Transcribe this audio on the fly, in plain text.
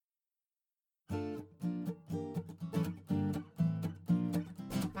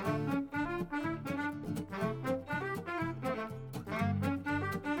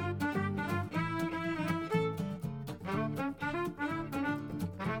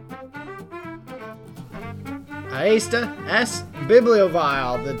Aesta S.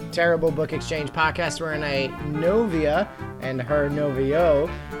 Bibliovile, the Terrible Book Exchange podcast wherein a novia and her novio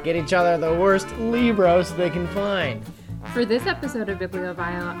get each other the worst libros they can find. For this episode of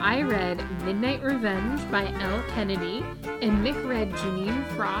Bibliovile, I read Midnight Revenge by Elle Kennedy, and Mick read Janine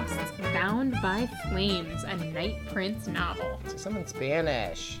Frost's Bound by Flames, a Night Prince novel. Some in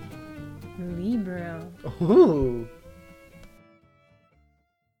Spanish. Libro. Ooh.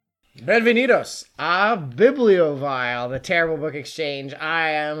 Bienvenidos a Bibliovile, the Terrible Book Exchange.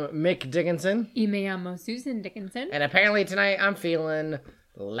 I am Mick Dickinson. Y me llamo Susan Dickinson. And apparently tonight I'm feeling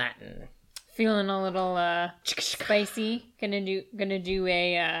Latin. Feeling a little spicy. Gonna do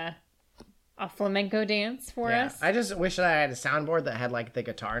a flamenco dance for us. I just wish that I had a soundboard that had like the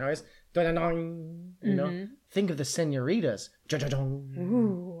guitar noise. Dun-dun-dun, you know? Think of the senoritas. Dun-dun-dun.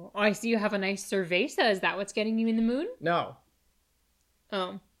 Ooh. I see you have a nice cerveza. Is that what's getting you in the mood? No.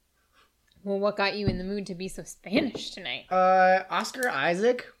 Oh. Well, what got you in the mood to be so Spanish tonight? Oscar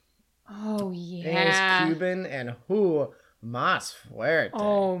Isaac Oh, yeah. is Cuban, and who más fuerte.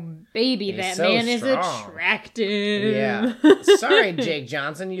 Oh, baby, He's that so man is strong. attractive. Yeah. Sorry, Jake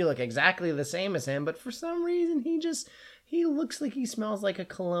Johnson. You look exactly the same as him, but for some reason he looks like he smells like a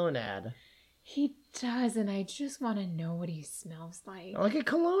cologne ad. He does, and I just want to know what he smells like. Like a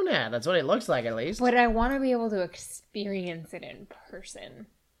cologne ad. That's what it looks like, at least. But I want to be able to experience it in person.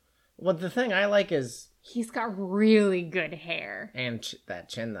 Well, the thing I like is... He's got really good hair. And that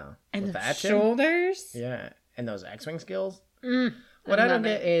chin, though. And With the that chin? shoulders. Yeah. And those X-Wing skills. What I don't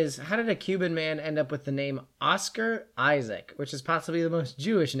get is, how did a Cuban man end up with the name Oscar Isaac, which is possibly the most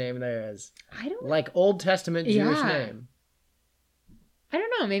Jewish name there is? I don't Like Old Testament Jewish Yeah. name. I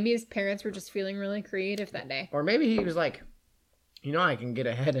don't know. Maybe his parents were just feeling really creative that day. Or maybe he was like, you know, I can get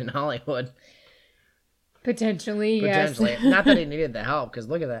ahead in Hollywood. Potentially. Potentially. Yes. Not that he needed the help, because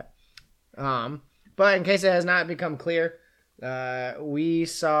look at that. But in case it has not become clear, we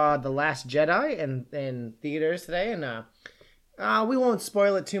saw The Last Jedi in theaters today, and we won't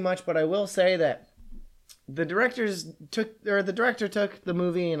spoil it too much, but I will say that the director took the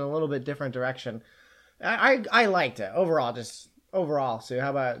movie in a little bit different direction. I liked it overall. Sue, how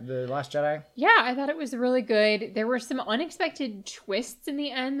about The Last Jedi? Yeah, I thought it was really good. There were some unexpected twists in the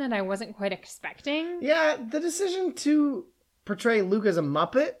end that I wasn't quite expecting. Yeah, the decision to portray Luke as a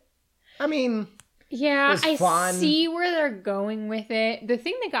Muppet, I mean... Yeah, I fun. see where they're going with it. The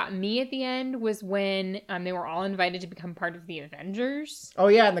thing that got me at the end was when they were all invited to become part of the Avengers. Oh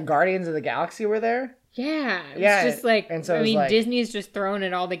yeah, and the Guardians of the Galaxy were there? Yeah, it's just like, and so it was like Disney's just throwing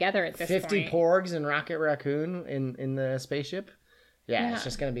it all together at this 50 point. porgs and Rocket Raccoon in the spaceship. Yeah, it's Yeah.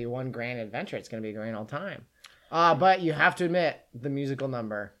 just going to be one grand adventure. It's going to be a grand old time. But you have to admit, the musical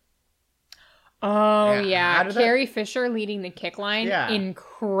number. Oh, Yeah, yeah. how did Carrie Fisher leading the kick line. Yeah.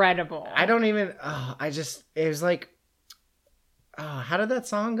 Incredible. I don't even... it was like... how did that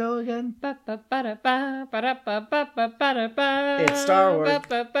song go again? It's Star Wars.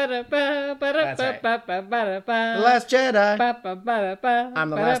 That's right. The Last Jedi. I'm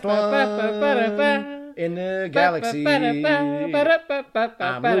the last one in the galaxy. I'm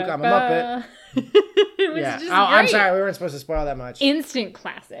Luke, I'm a Muppet. It was Yeah. just Oh, I'm great. sorry. We weren't supposed to spoil that much. Instant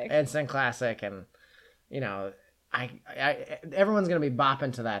classic. Instant classic, and you know, I everyone's gonna be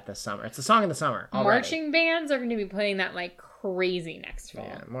bopping to that this summer. It's the song of the summer. Already. Marching bands are going to be playing that like crazy next fall.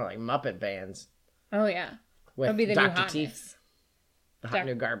 Yeah, more like Muppet bands Oh yeah, with that'll be the new Dr. hotness. Teeth, the hot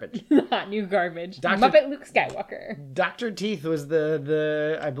new garbage. Hot new garbage. Dr. Muppet Luke Skywalker. Dr. Teeth was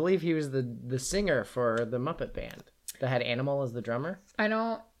the I believe he was the singer for the Muppet band that had Animal as the drummer,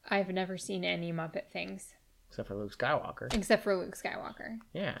 I've never seen any Muppet things except for Luke Skywalker. except for Luke Skywalker.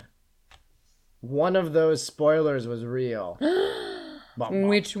 Yeah, one of those spoilers was real. Bum,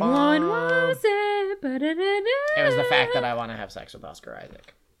 Which bum, one bum. was it? It was the fact that I want to have sex with Oscar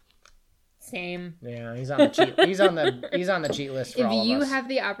Isaac. Same. Yeah, he's on the cheat. He's on the cheat list for If all of you us. have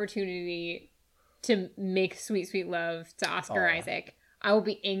the opportunity to make sweet, sweet love to Oscar Oh. Isaac, I will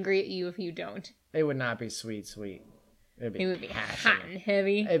be angry at you if you don't. It would not be sweet. It would be passionate. hot and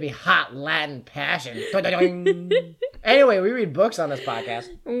heavy. It'd be hot Latin passion. Anyway, we read books on this podcast.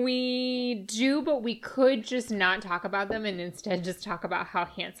 We do, but we could just not talk about them and instead just talk about how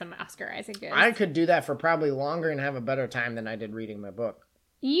handsome Oscar Isaac is. I could do that for probably longer and have a better time than I did reading my book.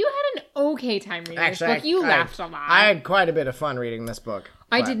 You had an okay time reading Actually, this book. You laughed a lot. I had quite a bit of fun reading this book.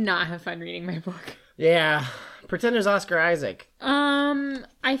 I but- did not have fun reading my book. Yeah. Pretend there's Oscar Isaac.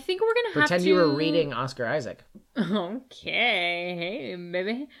 I think we're gonna have to Pretend you were reading Oscar Isaac. Okay, hey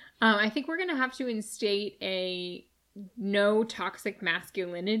baby. I think we're gonna have to instate a no toxic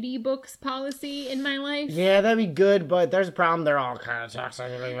masculinity books policy in my life. Yeah, that'd be good, but there's a problem. They're all kind of toxic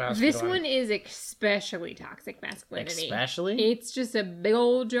masculinity. This one is especially toxic masculinity. Especially? It's just a big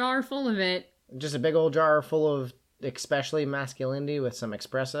old jar full of it. Just a big old jar full of especially masculinity with some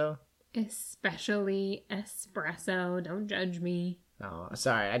espresso? Especially espresso. Don't judge me. Oh,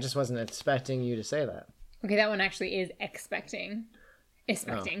 sorry. I just wasn't expecting you to say that. Okay, that one actually is expecting.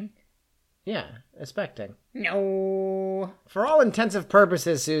 Expecting. Oh. Yeah, expecting. No. For all intensive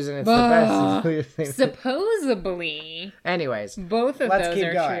purposes, Susan, it's the best. Supposedly. Anyways. Both of let's those keep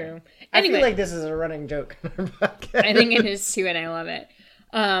are going. true. I Anyway, feel like this is a running joke. I think it is too, and I love it.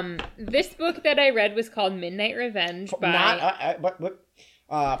 This book that I read was called Midnight Revenge by...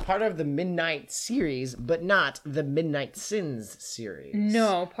 part of the Midnight series, but not the Midnight Sins series.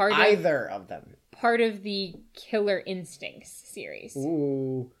 No, either of them. Part of the Killer Instincts series.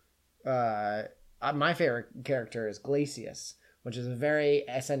 Ooh. My favorite character is Glacius, which is a very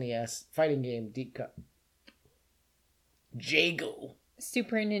SNES fighting game deep cut. Jago.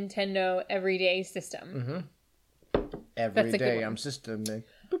 Super Nintendo everyday system. Mm-hmm. Every day I'm systeming.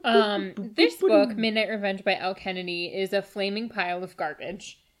 This book, Midnight Revenge by L. Kennedy, is a flaming pile of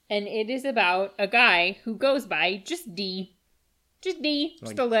garbage. And it is about a guy who goes by just D. Just D.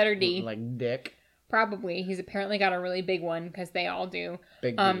 Just the letter D. Like Dick. Probably. He's apparently got a really big one, because they all do.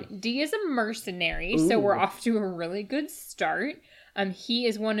 Big D. D is a mercenary, Ooh. so we're off to a really good start. He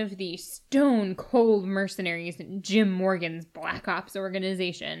is one of the stone cold mercenaries in Jim Morgan's Black Ops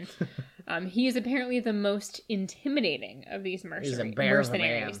organization. He is apparently the most intimidating of these mercenaries. He's a bear of a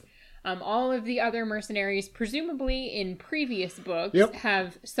man. All of the other mercenaries, presumably in previous books,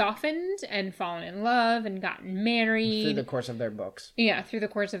 have softened and fallen in love and gotten married. Through the course of their books. Yeah, through the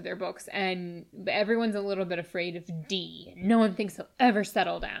course of their books. And everyone's a little bit afraid of D. No one thinks he'll ever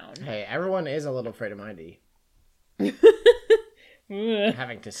settle down. Hey, everyone is a little afraid of my D.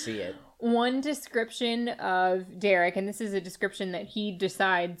 Having to see it. One description of Derek, and this is a description that he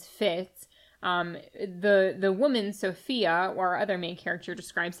decides fits. The woman, Sophia, or our other main character,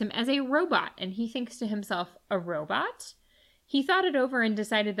 describes him as a robot, and he thinks to himself, a robot? He thought it over and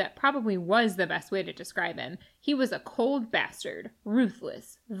decided that probably was the best way to describe him. He was a cold bastard,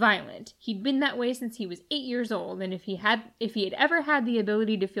 ruthless, violent. He'd been that way since he was 8 years old, and if he had ever had the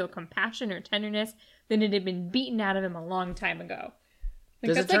ability to feel compassion or tenderness, then it had been beaten out of him a long time ago.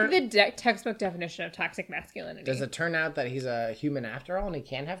 That's like the textbook definition of toxic masculinity. Does it turn out that he's a human after all and he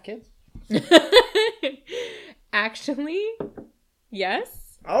can have kids? Actually,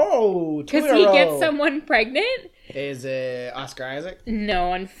 yes. Oh, because he gets someone pregnant. Is it Oscar Isaac?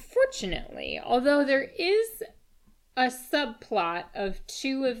 No, unfortunately. Although there is a subplot of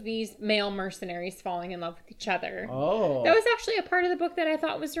two of these male mercenaries falling in love with each other. Oh. That was actually a part of the book that I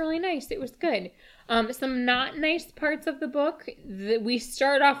thought was really nice. It was good. Some not nice parts of the book. We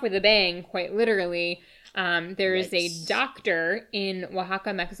start off with a bang, quite literally. There is a doctor in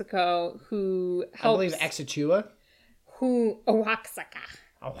Oaxaca, Mexico, who helps... I believe Exachua. Oaxaca.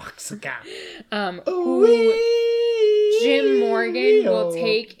 Oaxaca. Who Jim Morgan will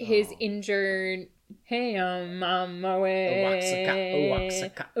take his injured... Hey, I'm on my way. Oaxaca.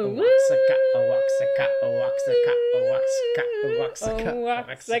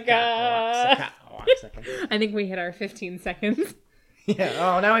 I think we hit our 15 seconds. Yeah.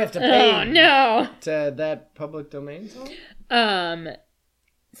 Oh, now we have to pay. Oh, no. To that public domain song?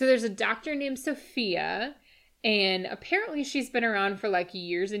 So there's a doctor named Sophia, and apparently she's been around for like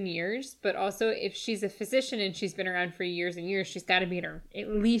years and years, but also if she's a physician and she's been around for years and years, she's got to be in her at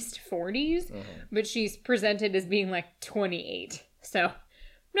least 40s, but she's presented as being like 28. So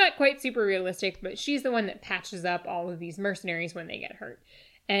not quite super realistic, but she's the one that patches up all of these mercenaries when they get hurt.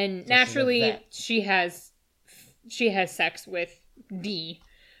 And naturally she has sex with D.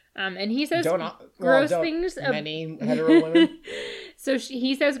 And he says gross things. Many hetero women. So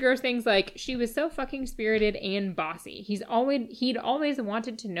he says gross things like, she was so fucking spirited and bossy. He'd always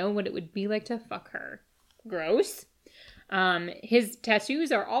wanted to know what it would be like to fuck her. Gross. His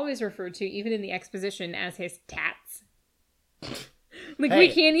tattoos are always referred to, even in the exposition, as his tats. Like,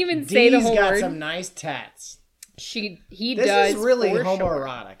 we can't even say the whole word. He's got some nice tats. He does. This is really for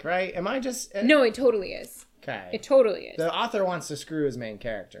homoerotic, right? Am I just... No, it totally is. Okay. It totally is. The author wants to screw his main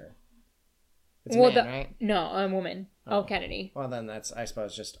character. It's a man, right? No, a woman. Oh, Kennedy. Well, then that's, I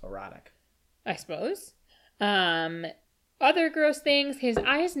suppose, just erotic. I suppose. Other gross things. His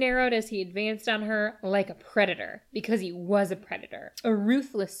eyes narrowed as he advanced on her like a predator, because he was a predator. A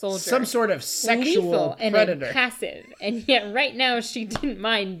ruthless soldier. Some sort of sexual lethal predator. And passive. And yet right now she didn't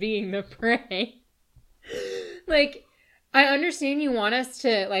mind being the prey. Like, I understand you want us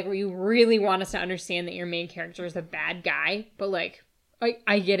to, like, you really want us to understand that your main character is a bad guy, but, like,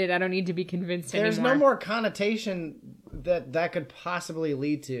 I get it. I don't need to be convinced There's anymore. no more connotation that could possibly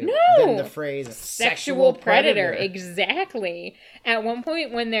lead to No! than the phrase Sexual predator. Exactly. At one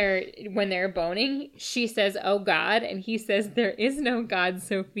point when they're boning, she says, "Oh God," and he says, "There is no God,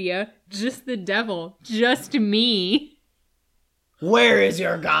 Sophia. Just the devil. Just me." Where is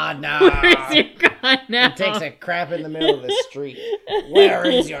your God now? Where is your God now? He takes a crap in the middle of the street. Where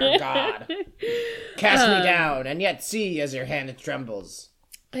is your God? Cast me down, and yet see as your hand trembles.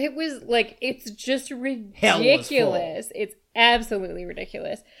 It was like, it's just Hell was full. ridiculous. It's absolutely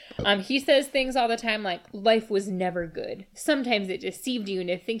ridiculous. He says things all the time like, life was never good. Sometimes it deceived you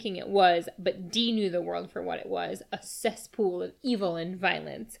into thinking it was, but Dee knew the world for what it was. A cesspool of evil and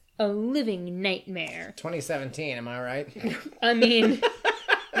violence. A living nightmare. 2017, am I right? I mean,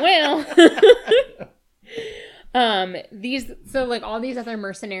 well... all these other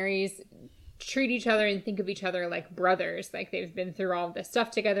mercenaries treat each other and think of each other like brothers. Like, they've been through all of this stuff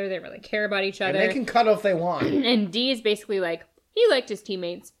together. They really care about each other. And they can cuddle if they want. And Dee is basically like, he liked his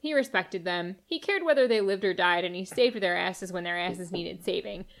teammates. He respected them. He cared whether they lived or died, and he saved their asses when their asses needed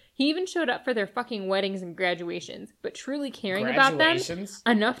saving. He even showed up for their fucking weddings and graduations. But truly caring about them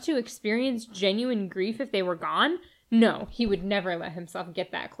enough to experience genuine grief if they were gone? No, he would never let himself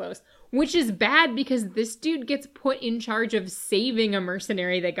get that close. Which is bad because this dude gets put in charge of saving a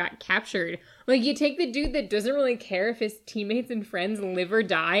mercenary that got captured. Like, you take the dude that doesn't really care if his teammates and friends live or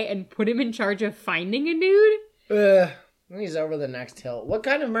die and put him in charge of finding a dude? He's over the next hill. What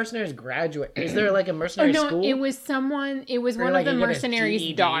kind of mercenaries graduate? Is there like a mercenary school? It was one of the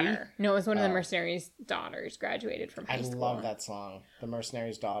mercenaries' daughter. No, it was one of the mercenaries' daughters graduated from high school. I love that song, The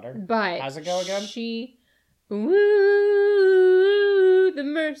Mercenary's Daughter. But how's it go again? Woo, the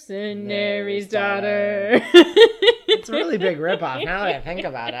mercenary's daughter. It's a really big ripoff now that I think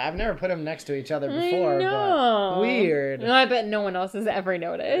about it. I've never put them next to each other before, but weird. No, I bet no one else has ever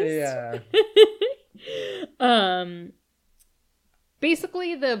noticed. Yeah.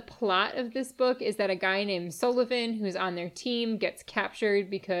 Basically, the plot of this book is that a guy named Sullivan, who's on their team, gets captured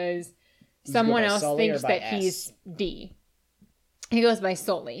because someone else thinks that he's Dee. He goes by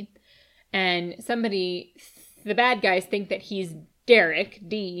Sully. And the bad guys think that he's Derek,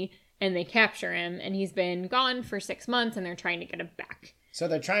 Dee, and they capture him, and he's been gone for 6 months, and they're trying to get him back. So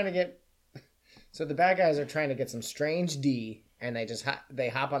the bad guys are trying to get some strange Dee, and they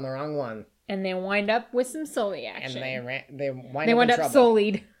hop on the wrong one. And they wind up with some Sully action. And they wind up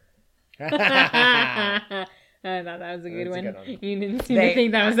Sullied. I thought that was a good one. You didn't seem to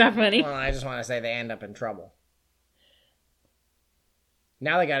think that was that funny. Well, I just want to say they end up in trouble.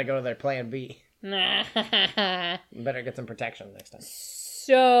 Now they got to go to their plan B. Better get some protection next time.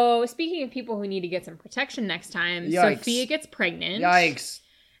 So, speaking of people who need to get some protection next time, Yikes. Sophia gets pregnant. Yikes.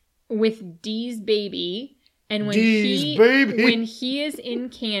 With Dee's baby. And when when he is in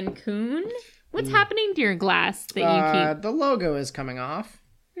Cancun, what's happening to your glass that you keep? The logo is coming off.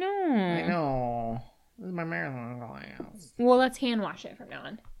 No. I know. This is my marathon glass. Well, let's hand wash it from now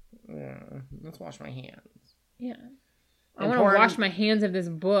on. Yeah, let's wash my hands. Yeah. I want to wash my hands of this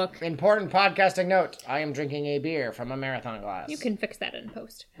book. Important podcasting note. I am drinking a beer from a marathon glass. You can fix that in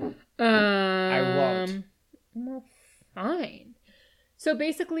post. I won't. Well, fine. So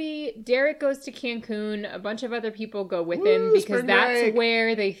basically, Derek goes to Cancun. A bunch of other people go with him because that's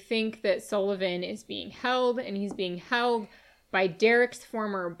where they think that Sullivan is being held. And he's being held by Derek's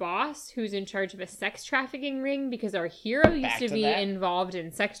former boss, who's in charge of a sex trafficking ring because our hero used to be involved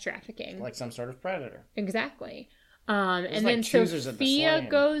in sex trafficking. Like some sort of predator. Exactly. And then Sophia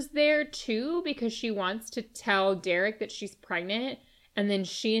goes there too because she wants to tell Derek that she's pregnant. And then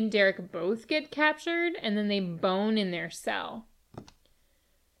she and Derek both get captured and then they bone in their cell.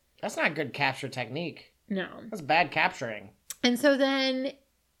 That's not good capture technique. No. That's bad capturing. And so then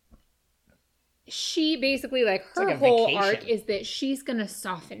she basically, like, her whole arc is that she's going to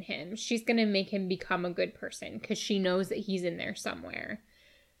soften him. She's going to make him become a good person because she knows that he's in there somewhere.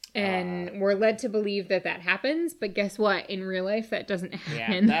 And we're led to believe that happens. But guess what? In real life, that doesn't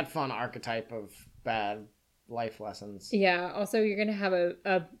happen. Yeah, that fun archetype of bad life lessons. Yeah. Also, you're going to have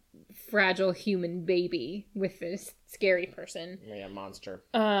a fragile human baby with this scary person. Yeah, monster.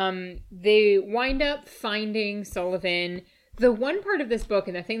 They wind up finding Sullivan. The one part of this book,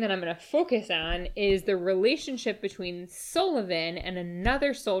 and the thing that I'm going to focus on, is the relationship between Sullivan and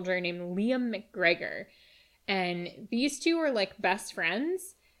another soldier named Liam McGregor. And these two are, like, best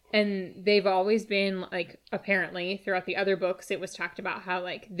friends. And they've always been, like, apparently, throughout the other books, it was talked about how,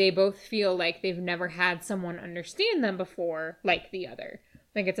 like, they both feel like they've never had someone understand them before like the other.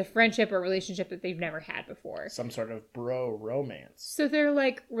 Like, it's a friendship or relationship that they've never had before. Some sort of bro romance. So they're,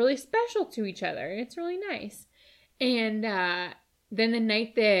 like, really special to each other. It's really nice. And then the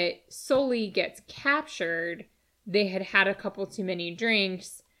night that Sully gets captured, they had a couple too many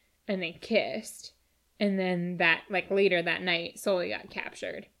drinks, and they kissed. And then later that night, Sully got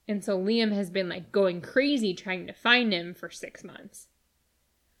captured. And so Liam has been, like, going crazy trying to find him for 6 months.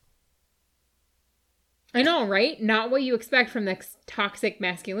 I know, right? Not what you expect from the toxic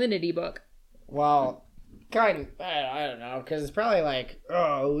masculinity book. Well, I don't know, because it's probably like,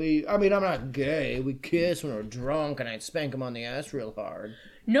 I'm not gay. We kiss when we're drunk, and I'd spank him on the ass real hard.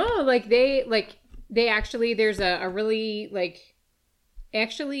 No, they actually, there's a really,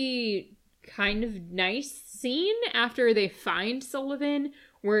 actually kind of nice scene after they find Sullivan,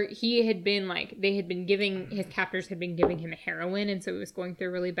 where his captors had been giving him heroin, and so he was going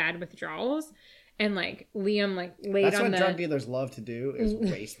through really bad withdrawals. And, Liam, laid That's on what drug dealers love to do, is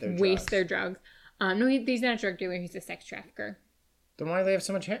waste their drugs. No, he's not a drug dealer. He's a sex trafficker. Then why do they have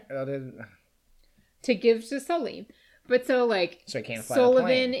so much hair? To give to Sully. But so he can't fly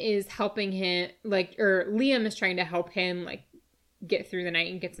Sullivan is helping him, or Liam is trying to help him, get through the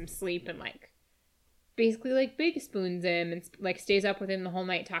night and get some sleep and, basically, big spoons him and, stays up with him the whole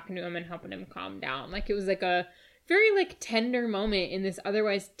night talking to him and helping him calm down. It was, a very, tender moment in this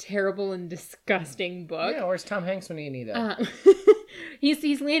otherwise terrible and disgusting book. Yeah, where's Tom Hanks when you need it?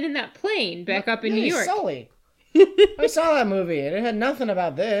 He's landing that plane back up in New York. Sully. I saw that movie, and it had nothing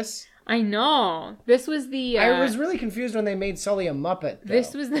about this. I know. This was the... I was really confused when they made Sully a Muppet, though.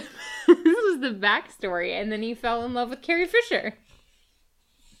 This was the backstory, and then he fell in love with Carrie Fisher.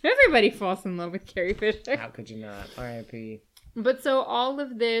 Everybody falls in love with Carrie Fisher. How could you not? R.I.P. But so all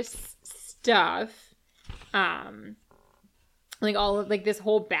of this stuff... all of this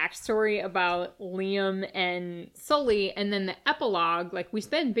whole backstory about Liam and Sully, and then the epilogue, we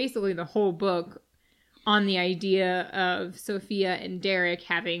spend basically the whole book on the idea of Sophia and Derek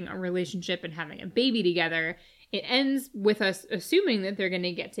having a relationship and having a baby together. It ends with us assuming that they're going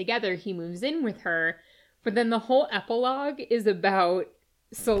to get together. He moves in with her, but then the whole epilogue is about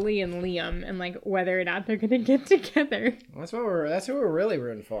Sully and Liam and whether or not they're gonna get together. That's what we're really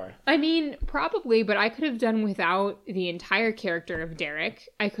rooting for. I mean, probably, but I could have done without the entire character of Derek.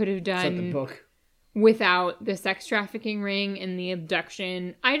 I could have done the book without the sex trafficking ring and the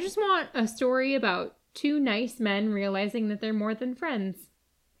abduction. I just want a story about two nice men realizing that they're more than friends.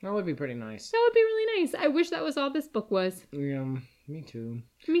 That would be pretty nice. That would be really nice. I wish that was all this book was. Yeah, me too.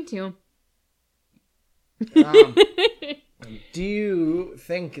 Me too. Do you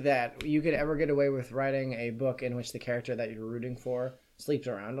think that you could ever get away with writing a book in which the character that you're rooting for sleeps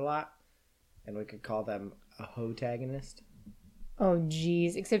around a lot? And we could call them a hotagonist? Oh,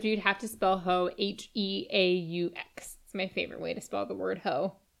 geez. Except you'd have to spell ho, H-E-A-U-X. It's my favorite way to spell the word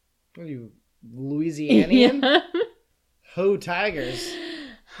ho. What are you, Louisianian? Yeah. Ho tigers.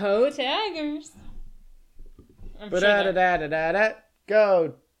 Ho tigers. Ba-da-da-da-da-da-da.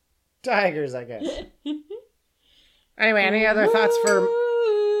 Go tigers, I guess. Anyway, any other thoughts for...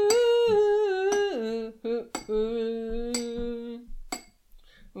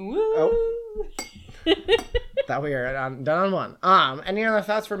 Oh. Thought we were done on one. Any other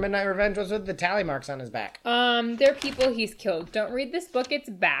thoughts for Midnight Revenge? What's with the tally marks on his back? They're people he's killed. Don't read this book, it's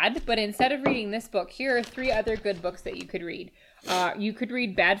bad. But instead of reading this book, here are 3 other good books that you could read. You could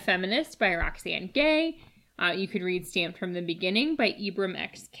read Bad Feminist by Roxane Gay. You could read Stamped from the Beginning by Ibram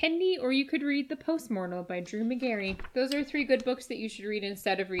X. Kendi, or you could read The Postmortal by Drew McGarry. Those are 3 good books that you should read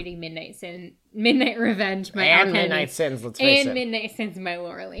instead of reading Midnight Revenge by Al Kendi. Midnight Sins, let's face it. And Midnight Sins by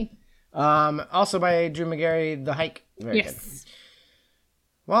Laura Lee. Also by Drew McGarry, The Hike. Very good.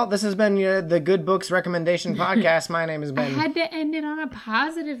 Well, this has been the Good Books Recommendation Podcast. My name is Ben. I had to end it on a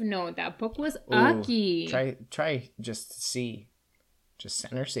positive note. That book was ucky. Try just C. Just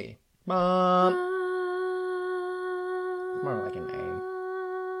center C. More like an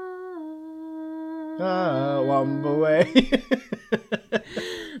A. Wamba way.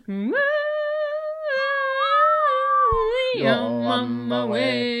 Wamba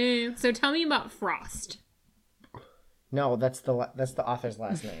way. So tell me about Frost. No, that's the author's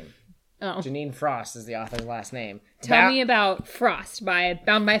last name. Oh. Janine Frost is the author's last name. Tell me about Frost by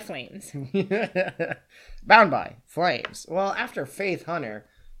Bound by Flames. Bound by Flames. Well, after Faith Hunter,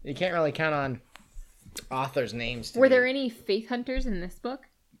 you can't really count on authors' names. Were there any faith hunters in this book?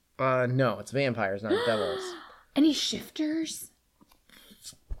 No, it's vampires, not devils. Any shifters?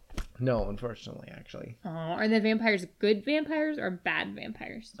 No, unfortunately, actually. Oh, are the vampires good vampires or bad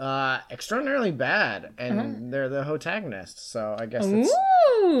vampires? Extraordinarily bad, and they're the protagonists, so I guess that's...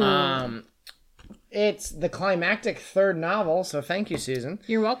 Ooh! It's the climactic third novel, so thank you, Susan.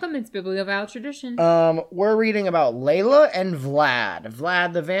 You're welcome. It's Bibliophile tradition. We're reading about Layla and Vlad.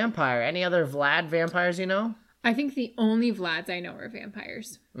 Vlad the vampire. Any other Vlad vampires you know? I think the only Vlads I know are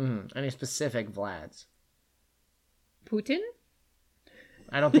vampires. Any specific Vlads? Putin?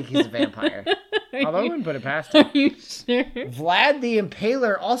 I don't think he's a vampire. Although I wouldn't put it past him. Are you sure? Vlad the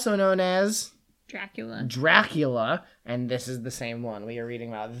Impaler, also known as Dracula. And this is the same one we are reading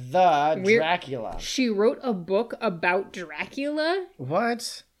about. The Dracula. She wrote a book about Dracula?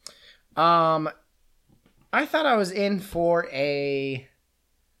 What? I thought I was in for a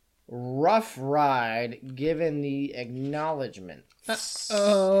rough ride given the acknowledgement.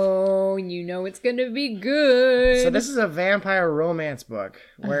 Oh, you know it's gonna be good. So this is a vampire romance book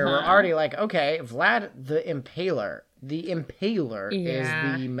where we're already like, okay, Vlad the Impaler. The Impaler is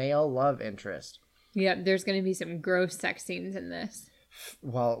the male love interest. Yep, there's gonna be some gross sex scenes in this.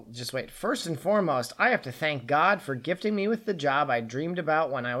 Well, just wait. First and foremost, I have to thank God for gifting me with the job I dreamed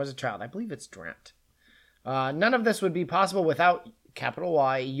about when I was a child. I believe it's dreamt. None of this would be possible without, capital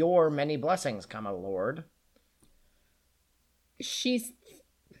Y, your many blessings, comma, Lord.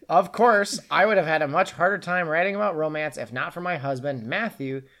 Of course, I would have had a much harder time writing about romance if not for my husband,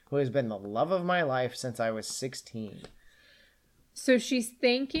 Matthew, who has been the love of my life since I was 16. So she's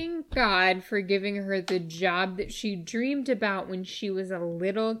thanking God for giving her the job that she dreamed about when she was a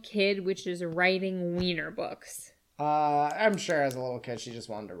little kid, which is writing wiener books. I'm sure as a little kid she just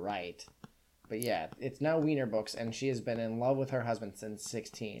wanted to write. But yeah, it's now wiener books, and she has been in love with her husband since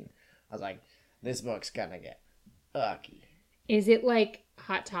 16. I was like, this book's gonna get ucky. Is it like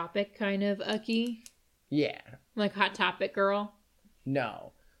Hot Topic kind of ucky? Yeah. Like Hot Topic girl?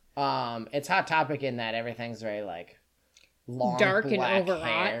 No. It's Hot Topic in that everything's very like long, dark and black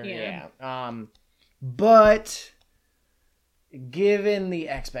overwrought. hair. Yeah. But given the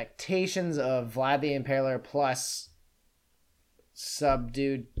expectations of Vlad the Impaler plus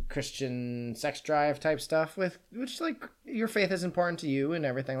subdued Christian sex drive type stuff, with which like your faith is important to you and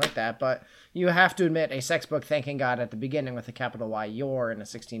everything like that, but you have to admit a sex book thanking God at the beginning with a capital Y, your and a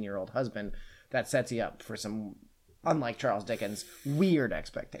 16-year-old husband, that sets you up for some, unlike Charles Dickens, weird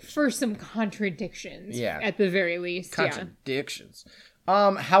expectations. For some contradictions. Yeah. At the very least. Contradictions.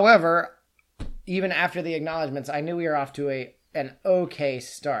 However, even after the acknowledgments, I knew we were off to an okay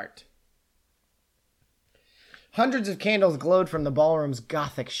start. Hundreds of candles glowed from the ballroom's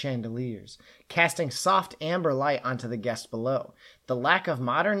Gothic chandeliers, casting soft amber light onto the guests below. The lack of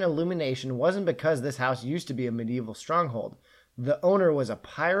modern illumination wasn't because this house used to be a medieval stronghold. The owner was a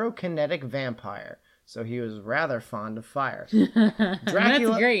pyrokinetic vampire, so he was rather fond of fire.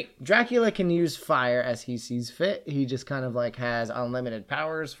 That's great. Dracula can use fire as he sees fit. He just kind of like has unlimited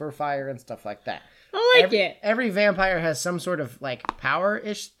powers for fire and stuff like that. I like it. Every vampire has some sort of like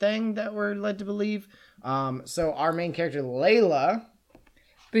power-ish thing that we're led to believe. So our main character, Layla,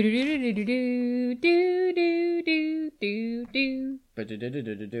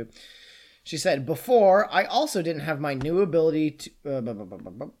 she said, before, I also didn't have my new ability to...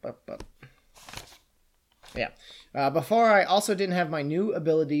 before I also didn't have my new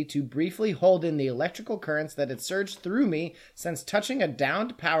ability to briefly hold in the electrical currents that had surged through me since touching a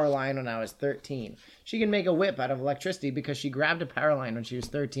downed power line when I was 13. She can make a whip out of electricity because she grabbed a power line when she was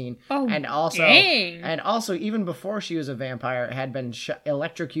 13. Oh, and also, dang. And also, even before she was a vampire, had been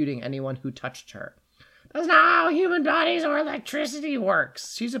electrocuting anyone who touched her. That's not how human bodies or electricity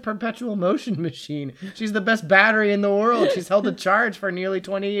works. She's a perpetual motion machine. She's the best battery in the world. She's held a charge for nearly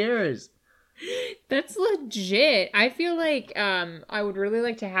 20 years. That's legit. I feel like I would really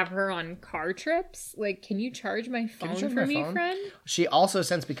like to have her on car trips. Like, can you charge my phone for me, friend? She also,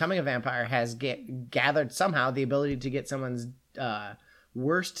 since becoming a vampire, has gathered somehow the ability to get someone's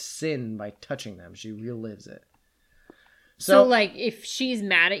worst sin by touching them. She relives it. So, like, if she's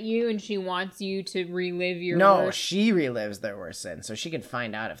mad at you and she wants you to relive your No, she relives their worst sin. So she can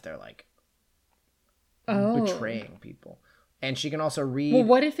find out if they're, like, betraying people. And she can also read... Well,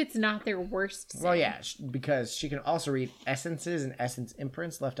 what if it's not their worst sin? Well, yeah, because she can also read essences and essence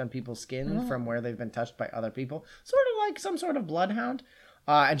imprints left on people's skin from where they've been touched by other people. Sort of like some sort of bloodhound.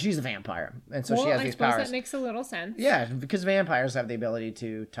 And she's a vampire. And so she has these powers. That makes a little sense. Yeah, because vampires have the ability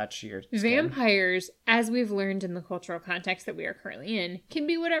to touch your skin. Vampires, as we've learned in the cultural context that we are currently in, can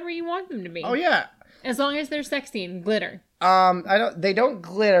be whatever you want them to be. Oh, yeah. As long as they're sexy and glitter. They don't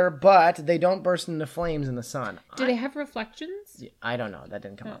glitter, but they don't burst into flames in the sun. Do they have reflections? I don't know. That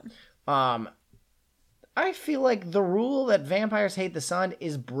didn't come up. I feel like the rule that vampires hate the sun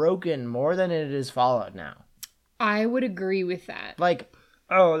is broken more than it is followed now. I would agree with that. Like,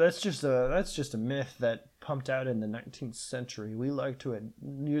 oh, that's just a myth that pumped out in the 19th century. We like to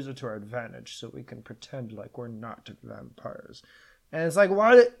use it to our advantage so we can pretend like we're not vampires. And it's like,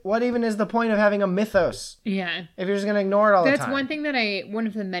 what even is the point of having a mythos? Yeah. If you're just going to ignore it all the time. That's one thing one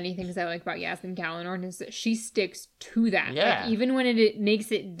of the many things I like about Yasmin Galenorn is that she sticks to that. Yeah. Like, even when it makes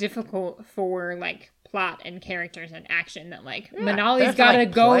it difficult for, like, plot and characters and action that, like, Manali's got to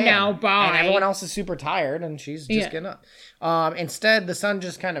go now, bye. And everyone else is super tired and she's just getting up. Instead, the sun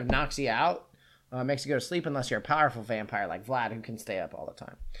just kind of knocks you out, makes you go to sleep unless you're a powerful vampire like Vlad who can stay up all the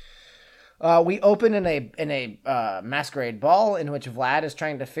time. We open in a masquerade ball in which Vlad is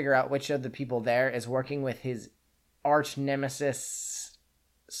trying to figure out which of the people there is working with his arch nemesis,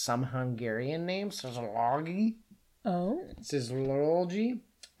 some Hungarian name, Szilárd. Oh. Szilárd.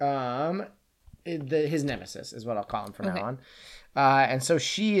 His nemesis is what I'll call him from now on. And so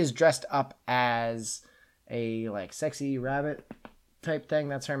she is dressed up as a like sexy rabbit type thing.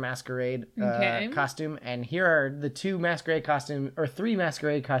 That's her masquerade costume. And here are the three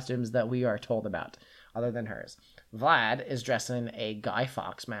masquerade costumes that we are told about, other than hers. Vlad is dressed in a Guy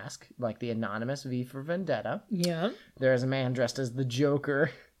Fawkes mask, like the anonymous V for Vendetta. Yeah. There is a man dressed as the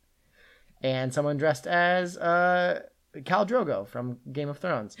Joker, and someone dressed as Khal Drogo from Game of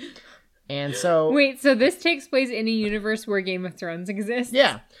Thrones. And so... Wait, so this takes place in a universe where Game of Thrones exists?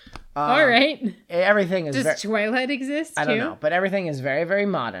 Yeah. All right. Everything is... Does Twilight exist, too? I don't know, but everything is very, very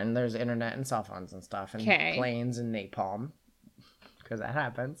modern. There's internet and cell phones and stuff, and Okay. planes and napalm, because that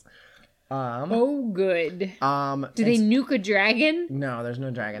happens. Oh, good. Do they nuke a dragon? No, there's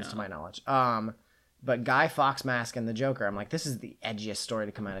no dragons to my knowledge. But Guy Fawkes mask and the Joker, I'm like, this is the edgiest story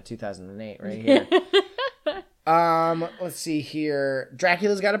to come out of 2008 right here. Let's see here.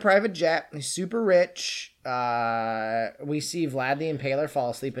 Dracula's got a private jet. He's super rich. We see Vlad the Impaler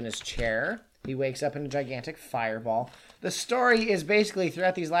fall asleep in his chair. He wakes up in a gigantic fireball. The story is basically,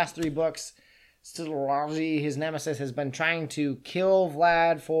 throughout these last 3 books, Szilárd, his nemesis, has been trying to kill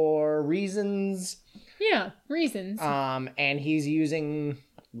Vlad for reasons. Yeah, reasons. And he's using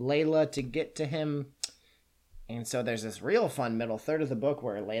Layla to get to him. And so there's this real fun middle third of the book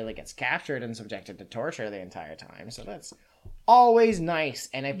where Layla gets captured and subjected to torture the entire time. So that's always nice.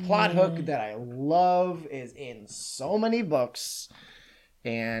 And a plot hook that I love is in so many books.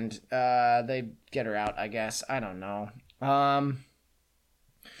 And they get her out, I guess. I don't know.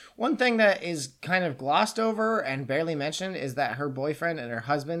 One thing that is kind of glossed over and barely mentioned is that her boyfriend and her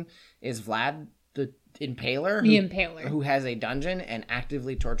husband is Vlad the Impaler. The Impaler. Who has a dungeon and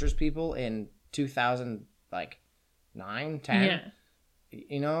actively tortures people in 2000, like, 9, 10, Yeah.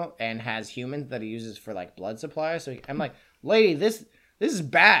 you know, and has humans that he uses for like blood supply. So I'm like, lady, this is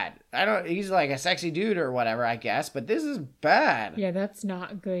bad. He's like a sexy dude or whatever, I guess, but this is bad. Yeah, that's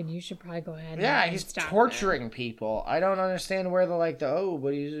not good. You should probably go ahead. Yeah, and he's stop torturing people. I don't understand where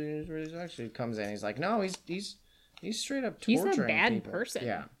but he's actually comes in. He's like, no, he's straight up torturing He's a bad people. person.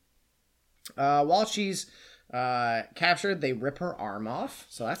 Yeah. While she's captured, they rip her arm off,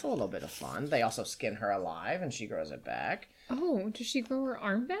 so that's a little bit of fun. They also skin her alive, and she grows it back. Oh, does she grow her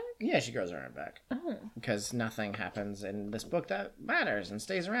arm back? Yeah, she grows her arm back. Oh. Because nothing happens in this book that matters and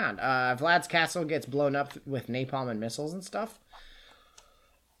stays around. Vlad's castle gets blown up with napalm and missiles and stuff.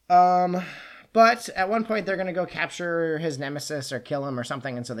 But at one point, they're going to go capture his nemesis or kill him or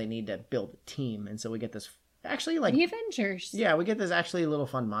something, and so they need to build a team. And so we get this... Actually, like... The Avengers. Yeah, we get this actually little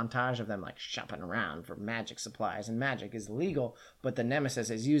fun montage of them, like, shopping around for magic supplies. And magic is legal, but the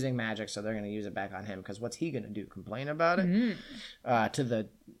nemesis is using magic, so they're going to use it back on him. Because what's he going to do? Complain about it? To the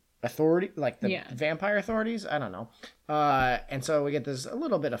authority, like the vampire authorities? I don't know. And so we get this a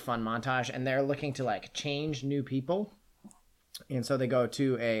little bit of fun montage, and they're looking to, like, change new people. And so they go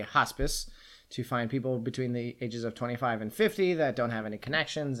to a hospice to find people between the ages of 25 and 50 that don't have any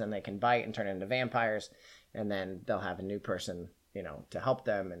connections, and they can bite and turn into vampires. And then they'll have a new person, you know, to help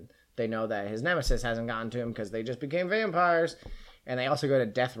them. And they know that his nemesis hasn't gotten to him because they just became vampires. And they also go to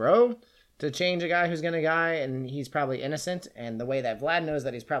death row to change a guy who's going to die. And he's probably innocent. And the way that Vlad knows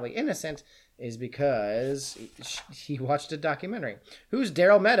that he's probably innocent is because he watched a documentary. Who's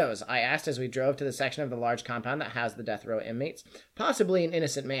Daryl Meadows? I asked as we drove to the section of the large compound that housed the death row inmates. Possibly an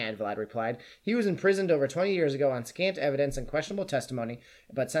innocent man, Vlad replied. He was imprisoned over 20 years ago on scant evidence and questionable testimony,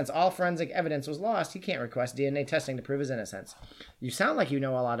 but since all forensic evidence was lost, he can't request DNA testing to prove his innocence. You sound like you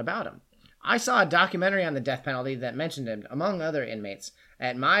know a lot about him. I saw a documentary on the death penalty that mentioned him, among other inmates.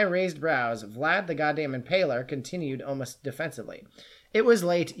 At my raised brows, Vlad the goddamn Impaler continued almost defensively. It was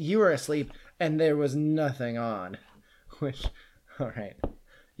late, you were asleep, and there was nothing on. Which, alright,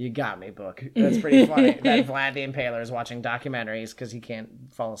 you got me, book. That's pretty funny that Vlad the Impaler is watching documentaries because he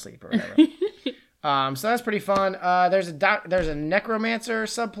can't fall asleep or whatever. So that's pretty fun. There's a necromancer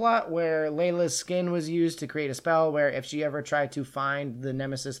subplot where Layla's skin was used to create a spell where if she ever tried to find the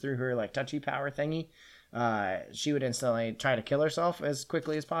nemesis through her like touchy power thingy, she would instantly try to kill herself as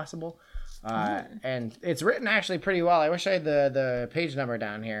quickly as possible. And it's written actually pretty well. I wish I had the page number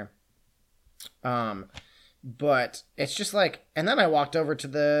down here. But it's just like, and then I walked over to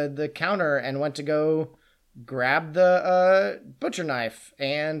the counter and went to go grab the butcher knife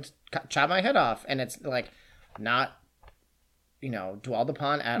and chop my head off, and it's like not dwelled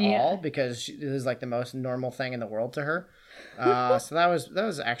upon at all because it is like the most normal thing in the world to her. So that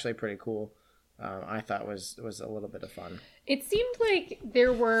was actually pretty cool. I thought was a little bit of fun. It seemed like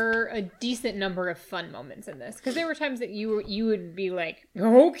there were a decent number of fun moments in this, because there were times that you would be like,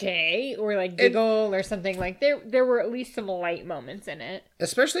 okay, or like giggle or something. Like there were at least some light moments in it.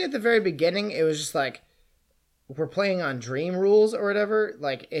 Especially at the very beginning, it was just like, we're playing on dream rules or whatever.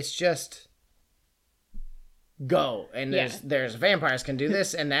 Like, it's just go, and there's vampires can do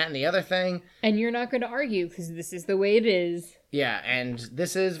this and that and the other thing, and you're not going to argue because this is the way it is. Yeah, and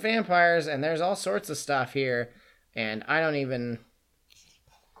this is vampires, and there's all sorts of stuff here, and I don't even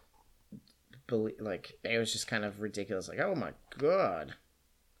believe, like, it was just kind of ridiculous. Like, oh my god,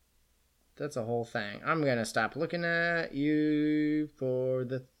 that's a whole thing. I'm gonna stop looking at you for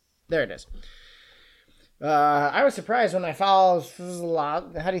the. There it is. I was surprised when I followed.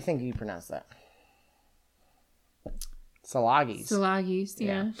 How do you think you pronounce that? Salagis,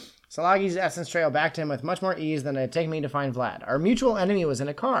 yeah. Salagi's essence trailed back to him with much more ease than it had taken me to find Vlad. Our mutual enemy was in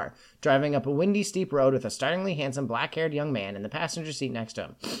a car, driving up a windy, steep road with a startlingly handsome, black-haired young man in the passenger seat next to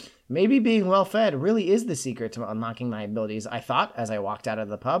him. Maybe being well-fed really is the secret to unlocking my abilities, I thought, as I walked out of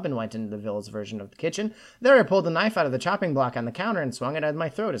the pub and went into the villa's version of the kitchen. There I pulled the knife out of the chopping block on the counter and swung it at my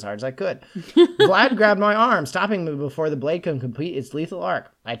throat as hard as I could. Vlad grabbed my arm, stopping me before the blade could complete its lethal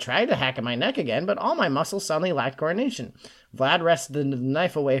arc. I tried to hack at my neck again, but all my muscles suddenly lacked coordination. Vlad wrested the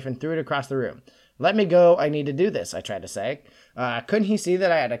knife away and threw it across the room. Let me go, I need to do this, I tried to say. Couldn't he see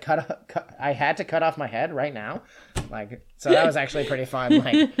that I had to cut off my head right now? Like, so that was actually pretty fun.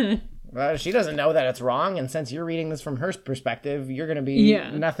 Like, she doesn't know that it's wrong, and since you're reading this from her perspective, you're going to be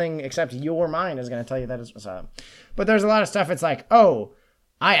nothing except your mind is going to tell you that it's so. But there's a lot of stuff. It's like, oh,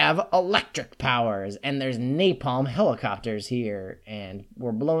 I have electric powers, and there's napalm helicopters here, and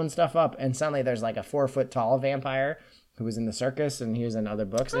we're blowing stuff up, and suddenly there's like a 4-foot-tall vampire who was in the circus, and he was in other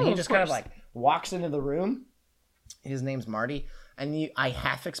books, and he just kind of like walks into the room. His name's Marty, and I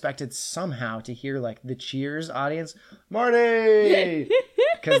half expected somehow to hear like the Cheers audience, Marty,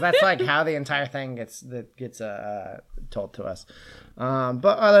 because that's like how the entire thing gets told to us.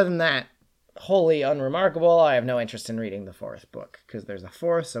 But other than that, wholly unremarkable. I have no interest in reading the 4th book because there's a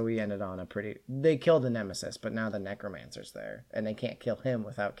 4th, so we ended on they killed the nemesis, but now the necromancer's there, and they can't kill him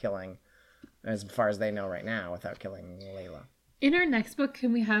without killing, as far as they know right now, without killing Layla. In our next book,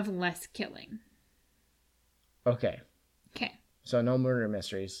 can we have less killing? Okay. So no murder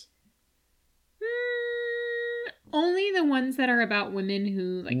mysteries. Only the ones that are about women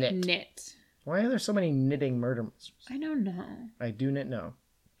who knit. Why are there so many knitting murder mysteries? I don't know. I do not know.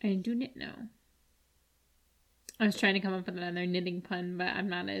 I was trying to come up with another knitting pun, but I'm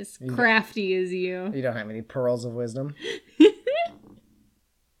not as crafty as you. You don't have any pearls of wisdom.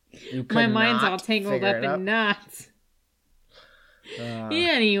 My mind's all tangled up in knots.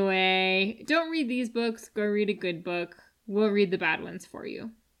 Anyway, don't read these books. Go read a good book. We'll read the bad ones for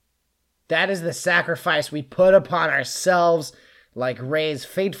you. That is the sacrifice we put upon ourselves, like Rey's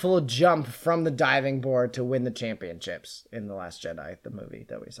fateful jump from the diving board to win the championships in The Last Jedi, the movie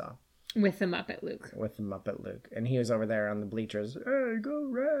that we saw. With the Muppet Luke. And he was over there on the bleachers. Hey, go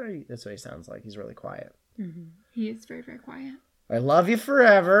Rey! That's what he sounds like. He's really quiet. Mm-hmm. He is very, very quiet. I love you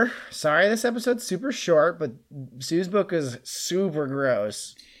forever. Sorry this episode's super short, but Sue's book is super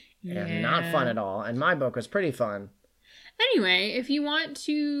gross and not fun at all. And my book was pretty fun. Anyway, if you want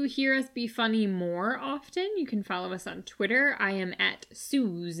to hear us be funny more often, you can follow us on Twitter. I am at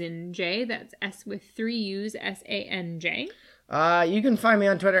SusanJ. That's S with 3 U's, SANJ. You can find me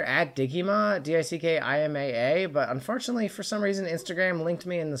on Twitter at Dickima, DICKIMAA, but unfortunately, for some reason, Instagram linked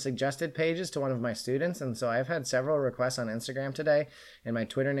me in the suggested pages to one of my students, and so I've had several requests on Instagram today, and my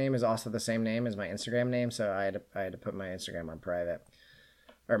Twitter name is also the same name as my Instagram name, so I had to put my Instagram on private.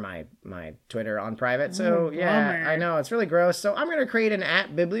 Or my Twitter on private. So, yeah, I know. It's really gross. So, I'm going to create an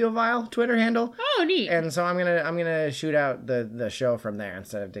 @Bibliovile Twitter handle. Oh, neat. And so, I'm gonna shoot out the show from there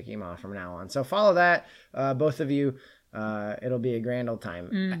instead of Dickie Ma from now on. So, follow that, both of you. It'll be a grand old time.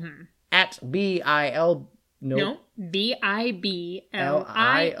 Mm-hmm. At BIBLIOVILE.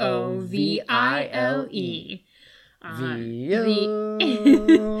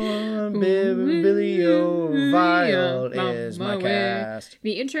 Billy O'Vile is my cast.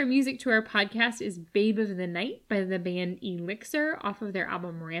 The intro music to our podcast is Babe of the Night by the band Elixir off of their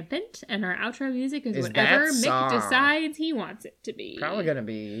album Rampant. And our outro music is whatever that Mick song. decides he wants it to be. Probably gonna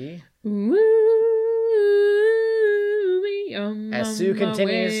be. As Sue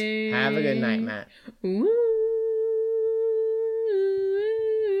continues, have a good night, Matt. In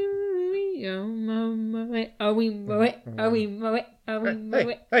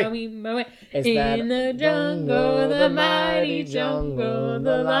the jungle, the mighty jungle,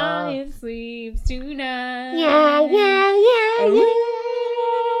 the lion sleeps tonight. Yeah, yeah, yeah, yeah.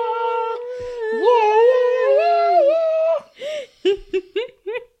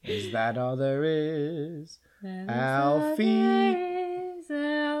 Is that all there is? Alfie.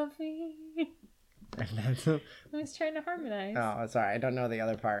 I was trying to harmonize. Oh, sorry. I don't know the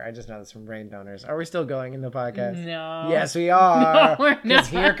other part. I just know this from Brain Donors. Are we still going in the podcast? No. Yes, we are. No, we're not. Because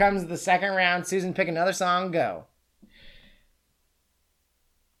here comes the second round. Susan, pick another song. Go.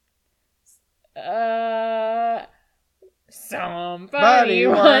 Somebody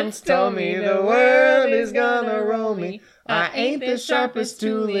once told me the world is gonna roll me. I ain't the sharpest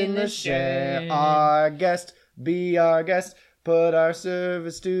tool in the shed. Our guest, be our guest. Put our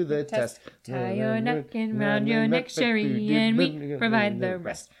service to the test. Tie your napkin round your neck, Sherry, and we provide the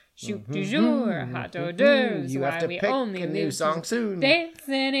rest. Shoot du jour, hot hors d'oeuvres. You have to pick a new song soon.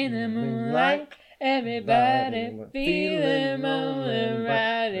 Dancing in the moonlight, everybody feeling moment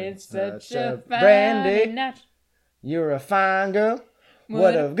right. It's such a Brandy. fine night. You're a fine girl.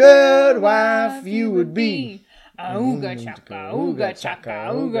 What a good wife you would be. Ooga chaka, ooga chaka,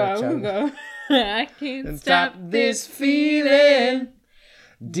 ooga ooga. I can't stop this feeling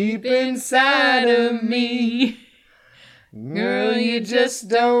deep inside of me. Girl, you just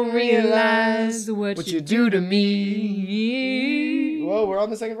don't realize what you do to me. Whoa, we're on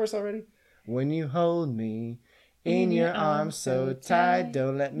the second verse already. When you hold me in your arms so tight,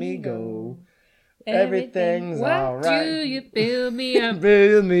 don't let me go. Everything's alright. Why do you build me up?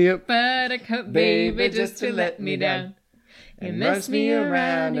 Build me up, Buttercup, baby, just to let me down. You mess me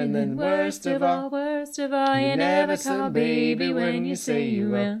around, and then worst of all, you never call baby when you say you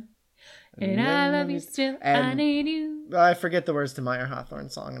will. And I love you still, I need you. I forget the words to Meyer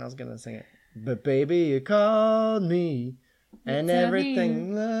Hawthorne song, and I was gonna sing it. But baby, you called me, and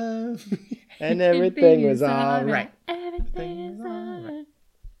everything loved me, and everything was alright. Everything is alright.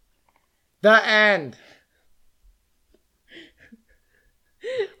 The end.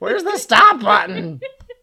 Where's the stop button?